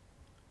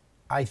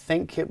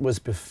think it was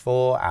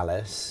before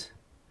Alice.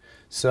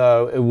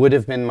 So it would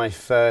have been my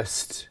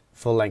first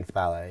full-length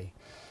ballet.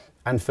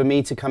 And for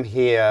me to come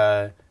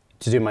here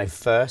to do my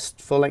first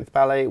full-length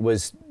ballet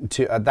was,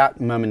 at that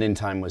moment in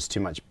time, was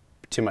too much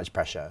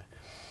pressure.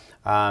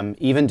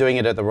 Even doing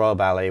it at the Royal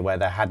Ballet, where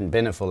there hadn't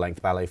been a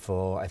full-length ballet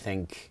for, I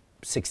think,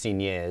 16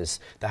 years,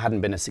 there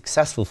hadn't been a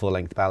successful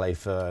full-length ballet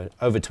for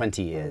over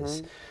 20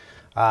 years.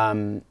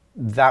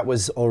 That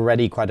was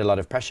already quite a lot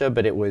of pressure,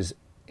 but it was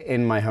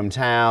in my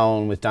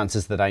hometown with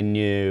dancers that I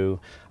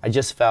knew. I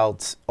just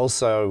felt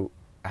also,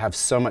 I have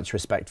so much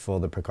respect for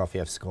the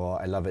Prokofiev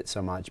score. I love it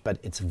so much, but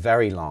it's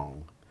very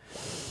long.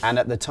 And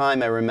at the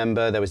time, I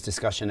remember there was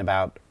discussion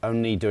about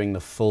only doing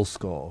the full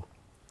score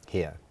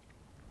here.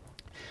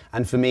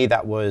 And for me,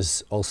 that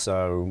was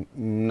also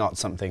not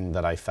something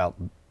that I felt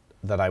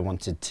that I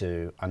wanted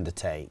to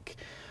undertake.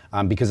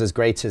 Because as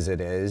great as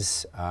it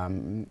is,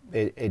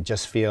 it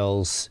just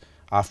feels,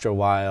 after a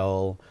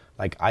while,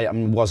 like I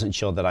wasn't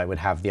sure that I would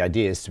have the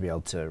ideas to be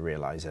able to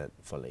realize it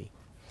fully.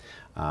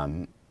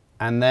 And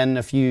then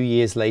a few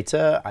years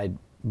later, I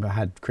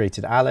had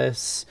created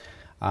Alice,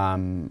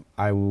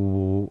 I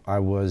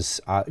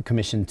was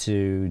commissioned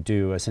to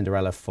do a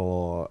Cinderella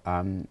for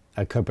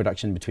a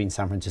co-production between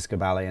San Francisco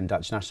Ballet and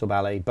Dutch National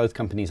Ballet, both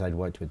companies I'd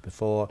worked with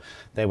before.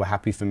 They were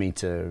happy for me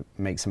to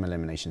make some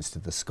eliminations to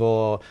the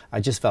score. I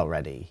just felt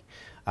ready.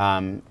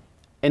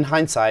 In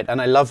hindsight,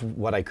 and I love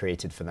what I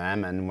created for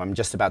them, and I'm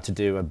just about to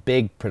do a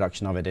big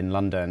production of it in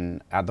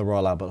London at the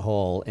Royal Albert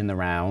Hall in the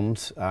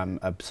round,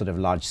 a sort of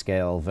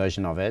large-scale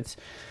version of it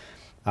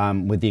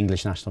with the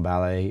English National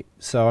Ballet.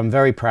 So I'm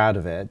very proud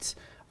of it.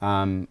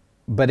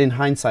 But in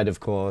hindsight, of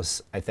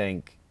course, I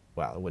think,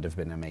 well, it would have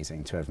been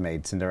amazing to have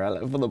made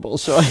Cinderella for the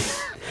Bolshoi.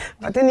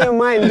 But in your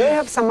mind, do you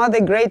have some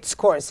other great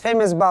scores,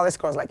 famous ballet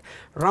scores like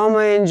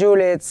Romeo and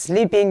Juliet,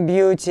 Sleeping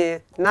Beauty,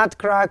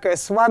 Nutcracker,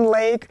 Swan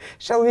Lake?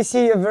 Shall we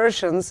see your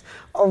versions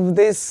of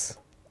this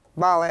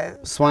ballet?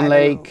 Swan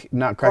Lake,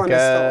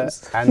 Nutcracker,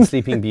 and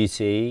Sleeping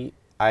Beauty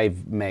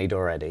I've made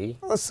already.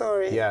 Oh,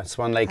 sorry. Yeah,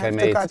 Swan Lake I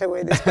made. to cut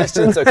away this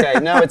question. It's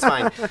okay. No, it's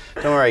fine.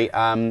 Don't worry.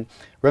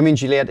 Romeo and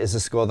Juliet is a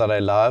score that I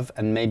love,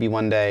 and maybe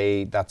one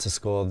day that's a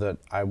score that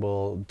I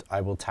will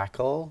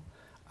tackle.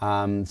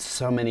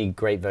 So many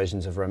great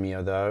versions of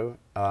Romeo, though,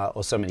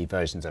 or so many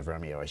versions of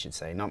Romeo, I should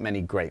say. Not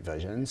many great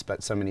versions,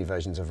 but so many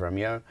versions of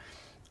Romeo.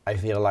 I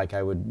feel like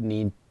I would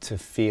need to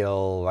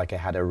feel like I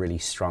had a really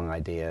strong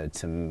idea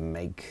to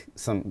make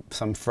some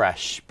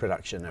fresh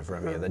production of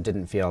Romeo that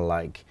didn't feel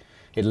like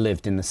it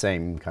lived in the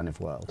same kind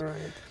of world.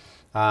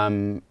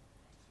 Right.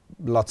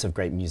 Lots of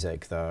great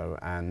music, though,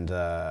 and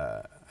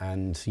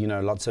you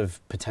know, lots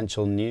of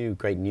potential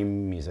great new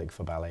music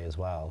for ballet as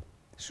well.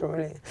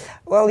 Surely.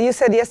 Well, you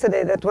said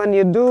yesterday that when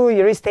you do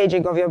your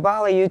restaging of your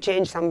ballet, you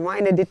change some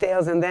minor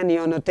details and then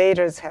your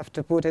notators have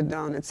to put it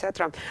down,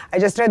 etc. I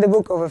just read a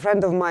book of a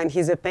friend of mine,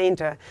 he's a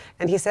painter,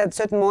 and he said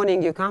certain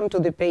morning you come to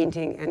the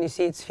painting and you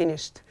see it's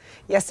finished.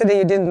 Yesterday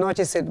you didn't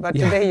notice it, but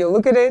today you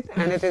look at it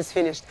and it is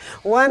finished.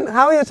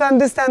 How you to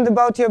understand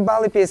about your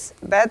ballet piece,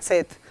 that's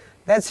it.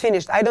 That's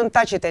finished. I don't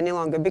touch it any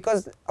longer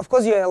because, of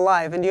course, you're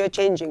alive and you're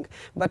changing.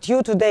 But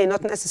you today,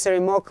 not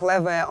necessarily more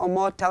clever or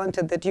more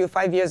talented than you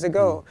 5 years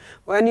ago.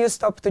 When you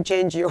stop to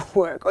change your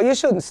work, or you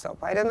shouldn't stop,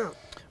 I don't know.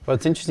 Well,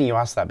 it's interesting you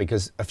ask that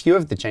because a few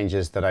of the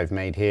changes that I've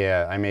made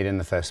here, I made in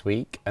the first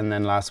week, and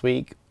then last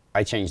week,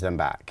 I changed them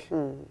back.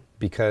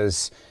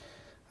 Because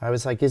I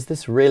was like, is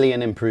this really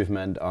an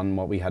improvement on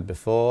what we had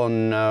before?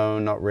 No,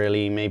 not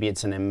really. Maybe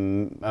it's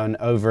an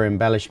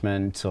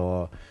over-embellishment,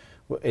 or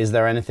is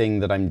there anything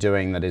that I'm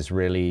doing that is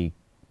really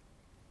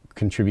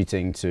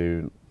contributing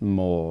to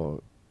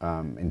more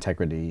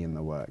integrity in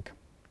the work?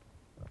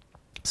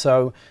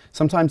 So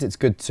sometimes it's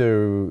good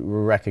to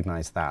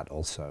recognize that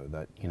also,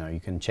 that you know, you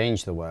can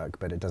change the work,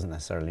 but it doesn't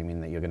necessarily mean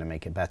that you're going to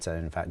make it better.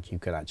 In fact, you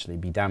could actually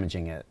be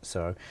damaging it.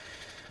 So,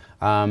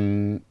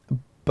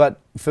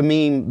 but for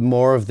me,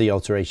 more of the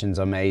alterations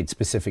are made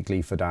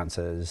specifically for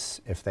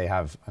dancers if they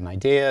have an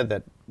idea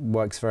that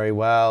works very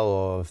well,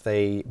 or if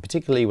they,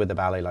 particularly with a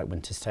ballet like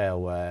Winter's Tale,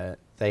 where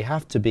they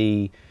have to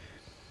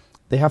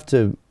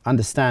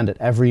understand at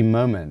every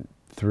moment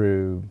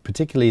through,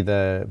 particularly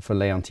for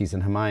Leontes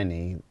and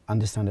Hermione,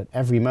 understand at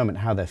every moment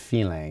how they're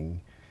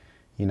feeling.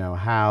 You know,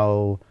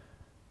 how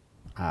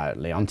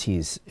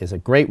Leontes is a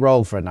great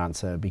role for a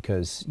dancer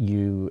because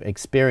you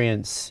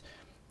experience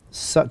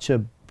such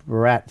a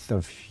breadth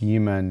of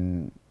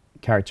human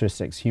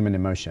characteristics, human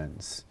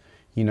emotions.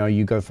 You know,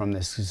 you go from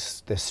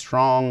this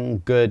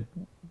strong, good,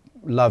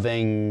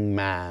 loving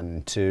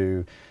man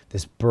to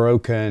this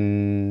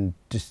broken,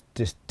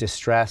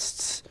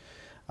 distressed,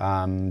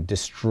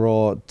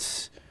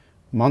 distraught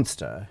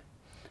monster.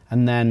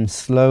 And then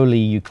slowly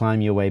you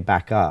climb your way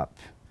back up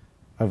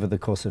over the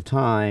course of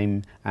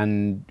time,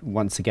 and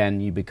once again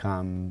you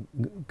become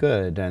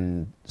good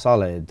and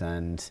solid,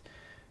 and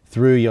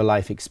through your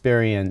life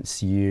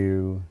experience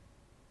you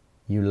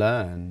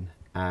learn,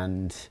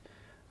 and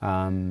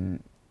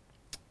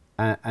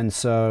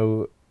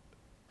so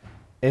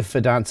if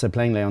a dancer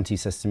playing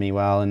Leontes says to me,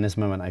 well, in this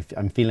moment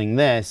I'm feeling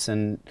this,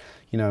 and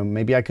you know,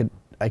 maybe I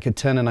could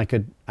turn and I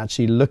could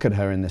actually look at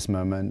her in this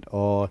moment,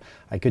 or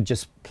I could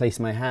just place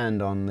my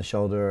hand on the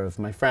shoulder of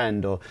my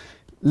friend, or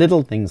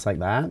little things like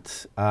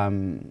that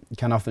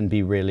can often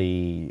be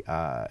really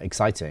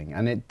exciting.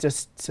 And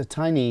it's a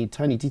tiny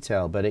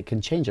detail, but it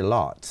can change a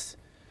lot.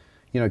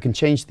 You know, it can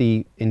change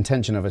the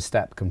intention of a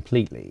step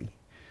completely.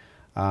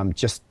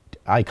 Just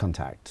eye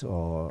contact,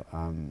 or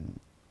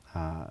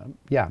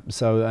yeah.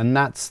 So, and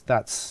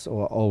that's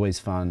always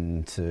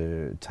fun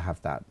to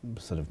have that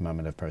sort of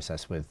moment of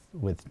process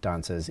with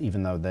dancers,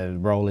 even though the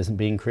role isn't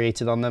being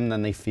created on them.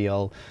 Then they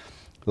feel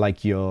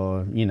like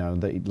you're, you know,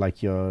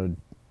 like you're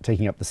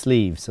taking up the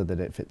sleeve so that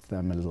it fits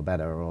them a little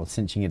better, or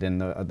cinching it in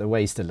the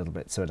waist a little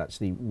bit so it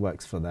actually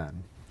works for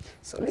them.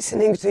 So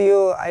listening to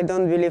you, I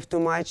don't believe too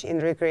much in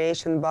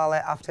recreation ballet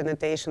after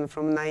notation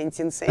from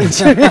 19th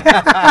century.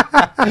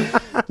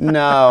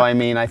 No, I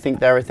mean, I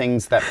think there are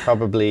things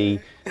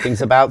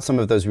about some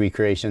of those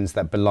recreations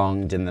that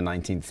belonged in the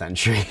 19th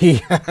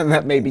century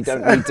that maybe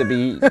don't need to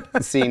be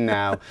seen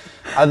now,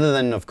 other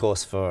than, of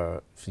course,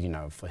 for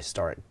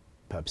historic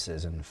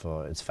purposes, and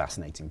it's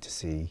fascinating to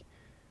see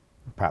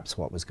perhaps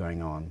what was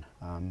going on.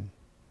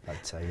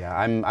 But yeah,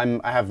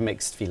 I have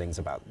mixed feelings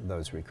about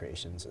those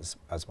recreations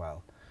as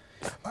well.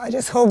 I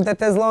just hope that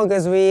as long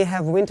as we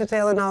have Winter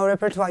Tale in our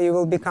repertoire, you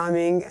will be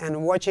coming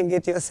and watching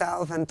it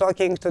yourself and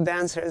talking to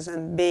dancers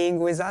and being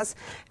with us.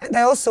 And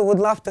I also would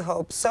love to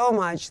hope so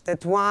much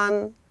that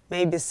one,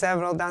 maybe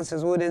several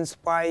dancers would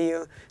inspire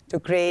you to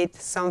create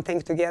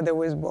something together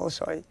with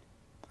Bolshoi.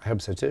 I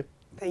hope so too.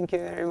 Thank you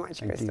very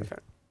much,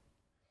 Christopher.